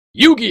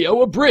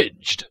Yu-Gi-Oh!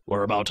 Abridged.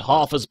 We're about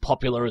half as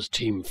popular as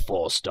Team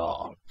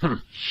 4-Star.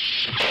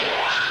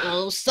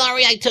 Oh,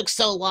 sorry I took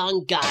so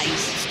long, guys.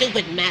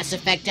 Stupid Mass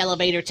Effect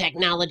elevator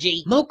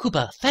technology.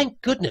 Mokuba,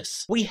 thank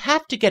goodness. We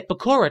have to get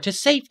Bakura to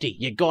safety.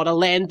 You gotta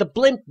land the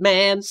blimp,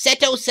 man.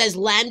 Seto says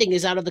landing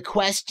is out of the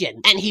question.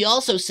 And he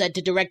also said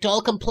to direct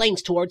all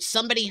complaints towards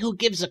somebody who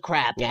gives a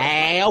crap.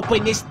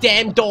 Open this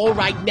damn door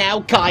right now,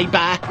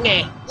 Kaiba.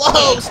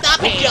 Whoa, stop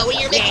it, Joey.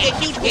 You're making a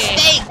huge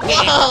mistake.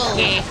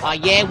 Whoa. Oh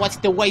yeah, what's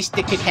the worst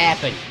that could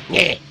happen?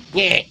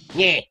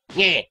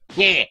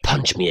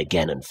 Punch me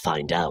again and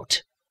find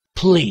out.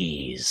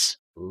 Please.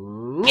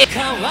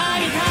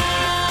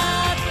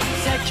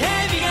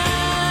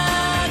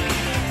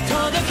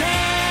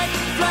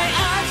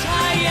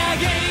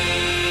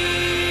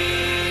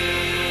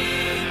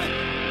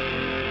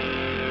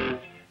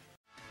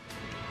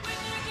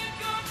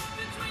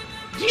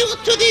 Due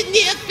to the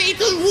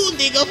near-fatal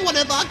wounding of one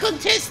of our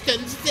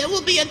contestants, there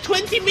will be a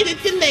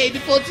 20-minute delay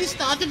before the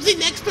start of the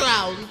next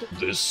round.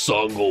 This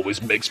song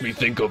always makes me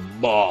think of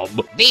Mom.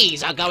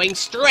 These are going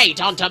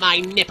straight onto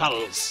my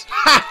nipples.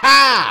 Ha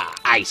ha!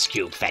 Ice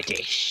cube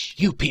fetish.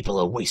 You people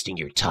are wasting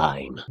your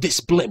time. This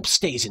blimp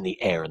stays in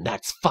the air and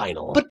that's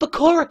final. But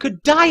Bakura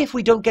could die if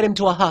we don't get him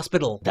to a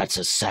hospital. That's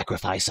a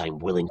sacrifice I'm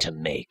willing to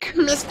make.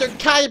 Mr.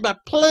 Kaiba,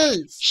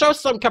 please, show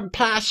some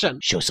compassion.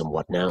 Show some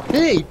what now?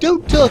 Hey,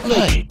 don't talk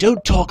like... Hey,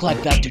 don't talk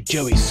like that to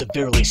Joey's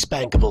severely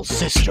spankable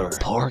sister.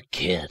 Poor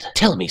kid.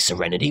 Tell me,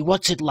 Serenity,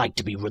 what's it like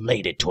to be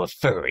related to a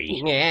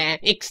furry?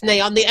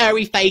 Ixnay on the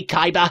airy fake,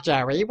 Kaiba.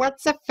 Sorry,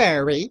 what's a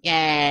furry?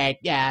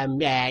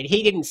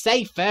 He didn't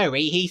say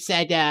furry, he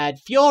said,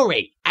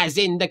 fury, as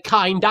in the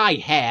kind I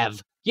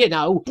have. You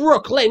know,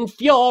 Brooklyn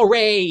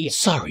Fury!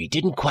 Sorry,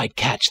 didn't quite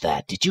catch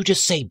that. Did you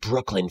just say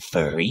Brooklyn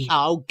Furry?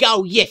 Oh,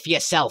 go yiff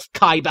yourself,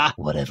 Kaiba.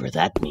 Whatever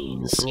that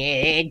means.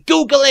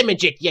 Google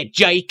image it, you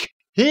Jake.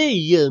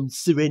 Hey,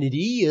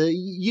 Serenity,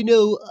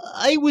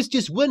 I was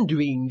just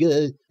wondering,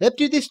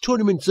 after this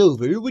tournament's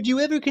over, would you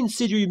ever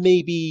consider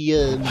maybe,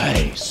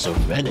 Hey,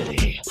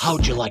 Serenity,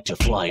 how'd you like to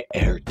fly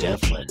Air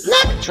Devlin?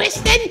 Look,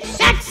 Tristan,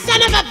 that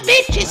son of a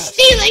bitch is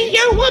stealing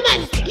your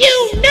woman.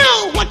 You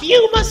know what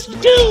you must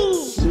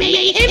do.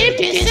 Make him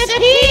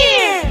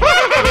disappear.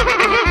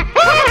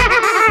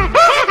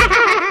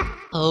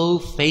 Oh,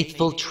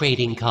 faithful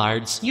trading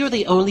cards. You're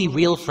the only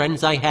real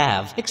friends I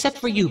have. Except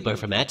for you,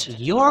 Baphomet.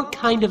 You're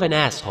kind of an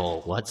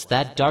asshole. What's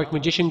that, Dark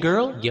Magician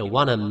Girl? You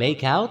wanna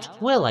make out?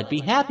 Well, I'd be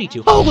happy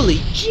to. Holy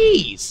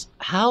jeez!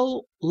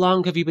 How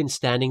long have you been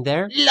standing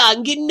there?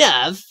 Long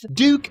enough.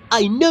 Duke,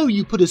 I know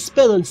you put a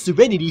spell on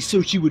Serenity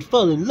so she would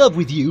fall in love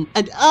with you,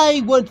 and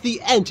I want the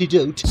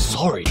antidote.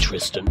 Sorry,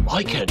 Tristan.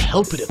 I can't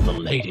help it if the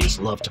ladies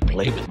love to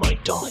play with my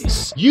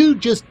dice. You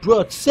just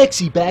brought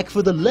Sexy back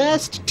for the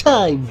last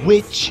time,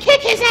 witch.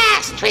 Kick his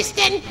ass,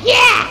 Tristan.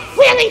 Yeah,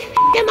 really f***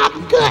 him up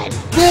good.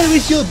 Where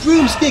is your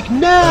broomstick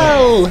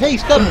now? Hey,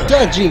 stop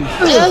dodging.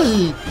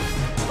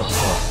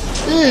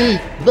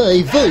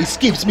 My voice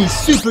gives me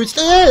super...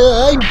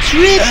 I'm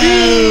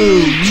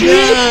tripping!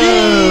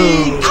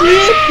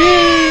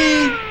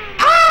 Tripping!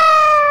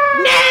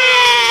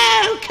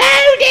 No!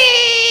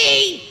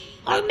 Cody!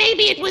 Or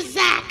maybe it was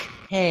Zach.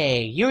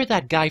 Hey, you're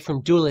that guy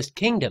from Duelist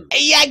Kingdom.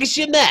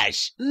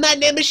 Yagshamash, my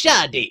name is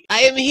Shadi.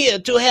 I am here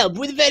to help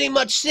with very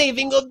much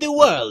saving of the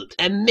world.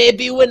 And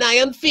maybe when I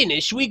am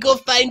finished, we go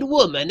find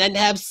woman and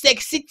have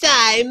sexy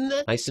time.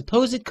 I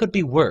suppose it could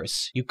be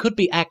worse. You could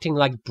be acting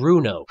like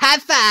Bruno. High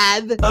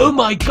five. Oh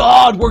my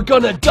god, we're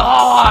gonna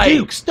die!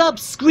 Duke, stop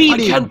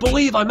screaming! I can't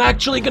believe I'm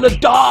actually gonna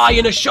die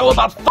in a show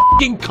about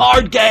f***ing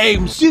card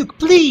games! Duke,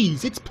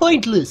 please! It's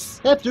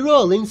pointless! After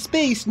all, in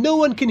space, no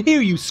one can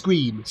hear you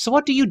scream. So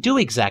what do you do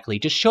exactly?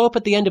 Just show up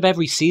at the end of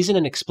every season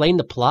and explain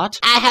the plot?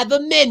 I have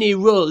many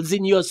roles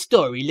in your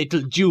story,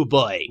 little Jew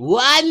boy.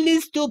 One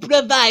is to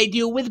provide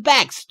you with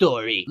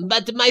backstory,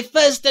 but my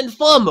first and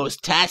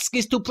foremost task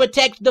is to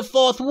protect the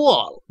fourth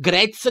wall.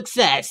 Great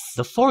success.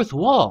 The fourth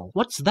wall?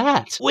 What's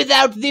that?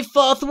 Without the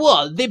fourth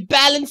wall, the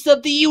balance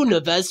of the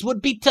universe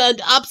would be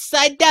turned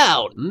upside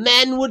down.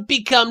 Man would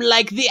become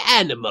like the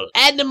animal.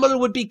 Animal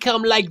would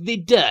become like the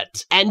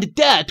dirt. And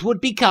dirt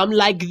would become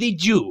like the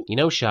Jew. You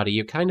know, Shadi,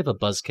 you're kind of a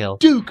buzzkill.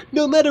 Duke,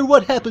 no matter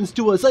what happens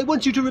to us, I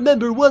want you to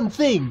remember one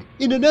thing.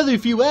 In another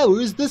few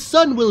hours, the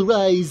sun will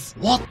rise.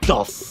 What the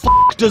f***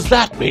 does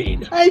that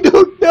mean? I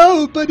don't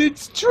know, but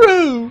it's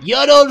true.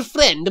 Your old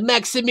friend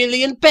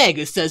Maximilian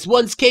Pegasus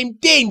once came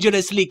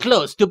dangerously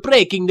close to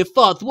breaking the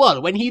fourth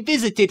wall when he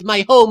visited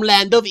my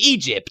homeland of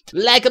Egypt.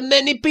 Like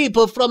many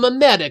people from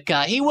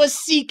America, he was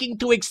seeking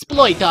to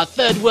exploit our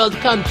third world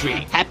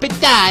country. Happy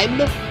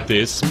time.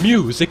 This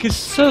music is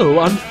so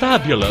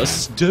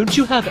unfabulous. Don't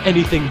you have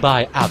anything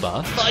by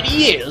ABBA? For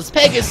years,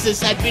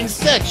 Pegasus had been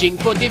searching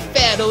for the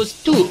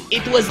Pharaoh's tomb.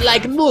 It was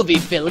like movie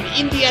film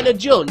Indiana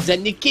Jones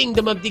and the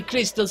Kingdom of the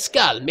Crystal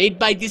Skull, made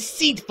by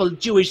deceitful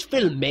Jewish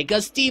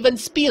filmmaker Steven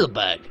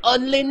Spielberg.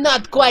 Only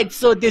not quite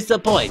so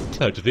disappointing.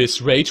 At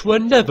this rate, we're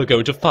never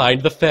going to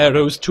find the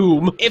Pharaoh's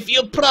tomb. If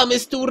you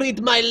promise to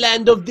rid my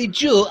land of the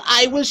Jew,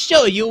 I will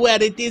show you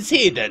where it is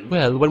hidden.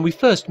 Well, when we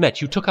first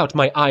met, you took out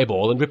my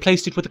eyeball and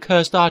replaced it with a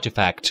cursed artifact.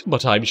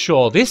 But I'm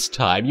sure this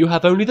time you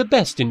have only the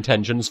best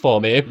intentions for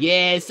me.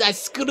 Yes, I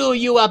screw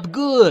you up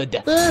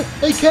good.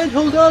 I can't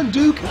hold on,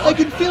 Duke. I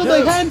can feel my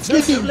hand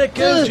slipping. Let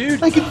go,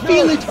 dude. I can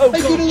feel it. Oh,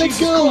 I'm God, gonna let Jesus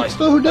go. Christ.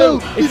 Oh no,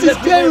 this is let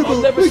me go. terrible.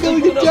 I'll never We're sleep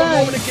going to another die.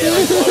 moment again.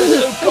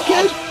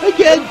 Oh, I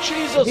can't. Oh,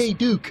 Jesus. Hey,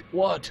 Duke.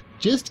 What?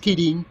 Just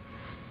kidding.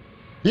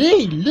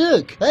 Hey,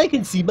 look! I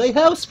can see my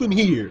house from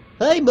here.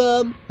 Hi,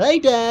 Mom. Hi,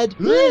 Dad.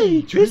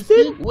 Hey,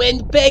 Tristan.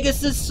 When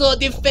Pegasus saw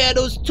the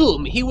Pharaoh's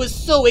tomb, he was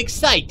so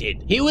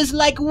excited. He was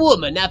like a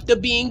woman after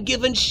being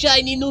given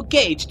shiny new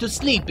cage to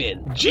sleep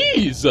in.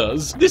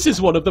 Jesus! This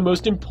is one of the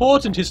most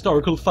important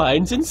historical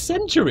finds in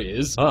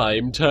centuries.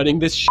 I'm turning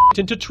this shit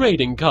into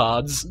trading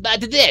cards.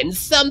 But then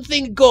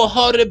something go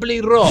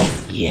horribly wrong.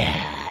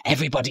 Yeah,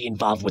 everybody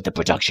involved with the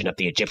production of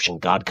the Egyptian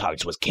god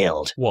cards was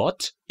killed.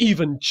 What?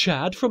 Even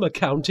Chad from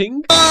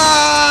accounting?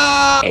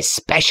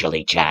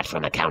 Especially Chad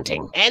from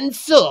accounting. And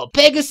so,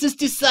 Pegasus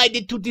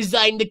decided to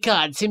design the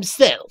cards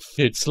himself.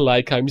 It's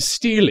like I'm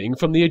stealing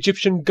from the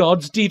Egyptian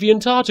god's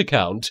deviant art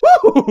account.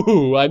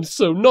 Woo-hoo-hoo, I'm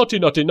so naughty,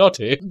 naughty,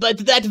 naughty.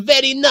 But that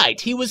very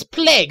night, he was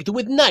plagued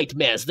with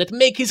nightmares that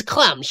make his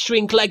clams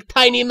shrink like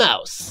tiny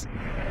mouse.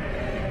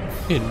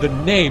 In the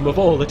name of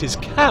all that is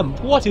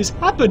camp, what is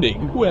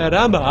happening? Where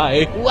am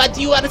I? What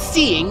you are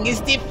seeing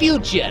is the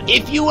future.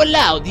 If you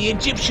allow the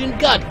Egyptian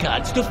god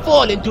cards to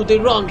fall into the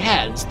wrong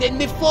hands, then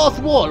the fourth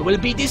wall will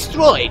be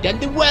destroyed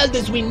and the world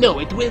as we know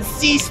it will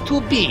cease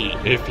to be.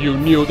 If you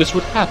knew this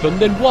would happen,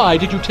 then why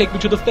did you take me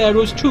to the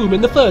Pharaoh's tomb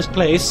in the first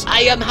place?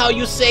 I am, how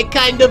you say,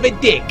 kind of a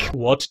dick.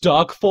 What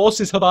dark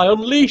forces have I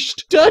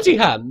unleashed? Dirty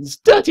hands!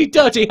 Dirty,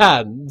 dirty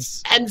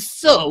hands! And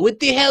so, with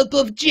the help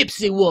of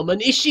gypsy woman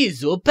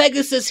Ishizu,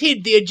 Pegasus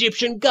hid the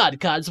Egyptian god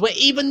cards where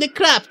even the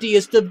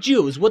craftiest of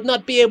Jews would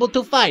not be able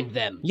to find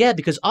them. Yeah,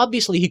 because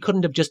obviously he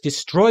couldn't have just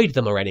destroyed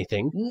them or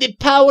anything. The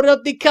power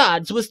of the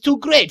cards was too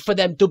great for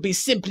them to be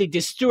simply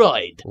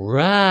destroyed.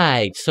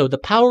 Right, so the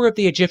power of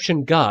the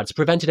Egyptian gods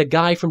prevented a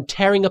guy from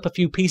tearing up a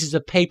few pieces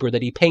of paper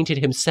that he painted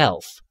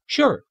himself.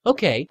 Sure,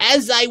 okay.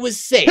 As I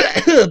was saying...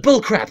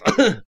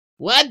 Bullcrap.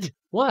 What?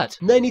 What?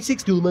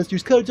 96 Duel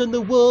Monsters cards on the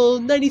wall.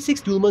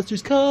 96 Duel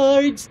Monsters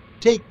cards.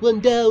 Take one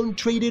down,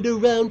 trade it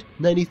around.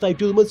 95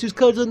 Duel Monsters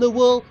cards on the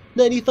wall.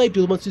 95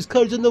 Duel Monsters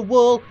cards on the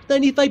wall.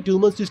 95 Duel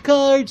Monsters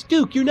cards.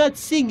 Duke, you're not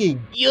singing.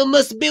 You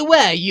must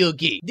beware,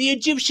 Yugi. The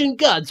Egyptian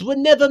gods were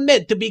never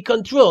meant to be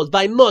controlled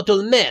by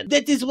mortal men.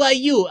 That is why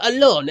you,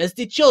 alone, as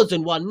the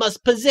chosen one,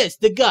 must possess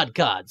the god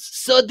cards,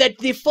 so that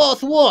the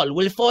fourth wall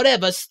will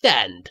forever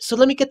stand. So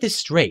let me get this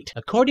straight.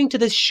 According to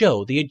this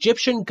show, the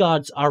Egyptian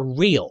gods are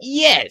real.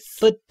 Yes.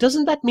 But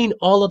doesn't that mean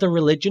all other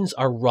religions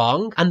are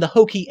wrong, and the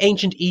hokey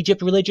ancient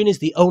Egypt religion is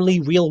the only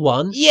real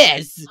one?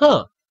 Yes.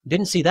 Huh.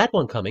 Didn't see that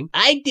one coming.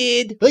 I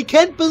did. I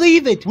can't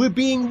believe it! We're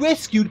being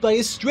rescued by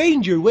a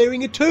stranger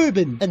wearing a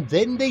turban, and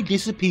then they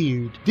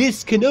disappeared.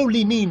 This can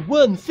only mean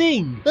one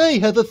thing. I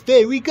have a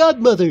fairy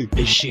godmother.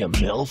 Is she a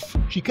MILF?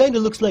 She kinda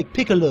looks like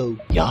Piccolo.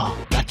 Yeah,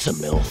 that's a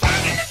MILF.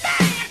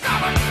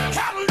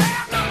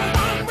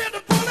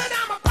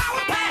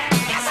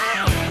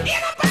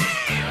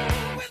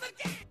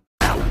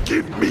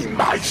 Give me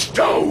my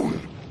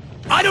stone!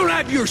 I don't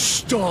have your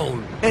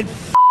stone! And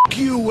f***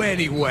 you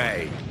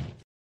anyway!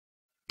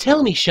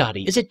 Tell me,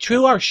 Shoddy, is it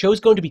true our show's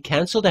going to be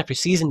cancelled after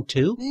season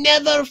 2?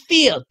 Never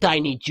fear,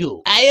 Tiny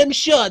Jew. I am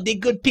sure the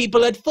good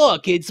people at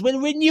 4Kids will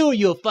renew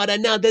you for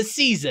another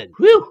season.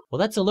 Whew! Well,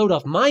 that's a load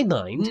off my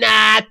mind.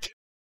 Not!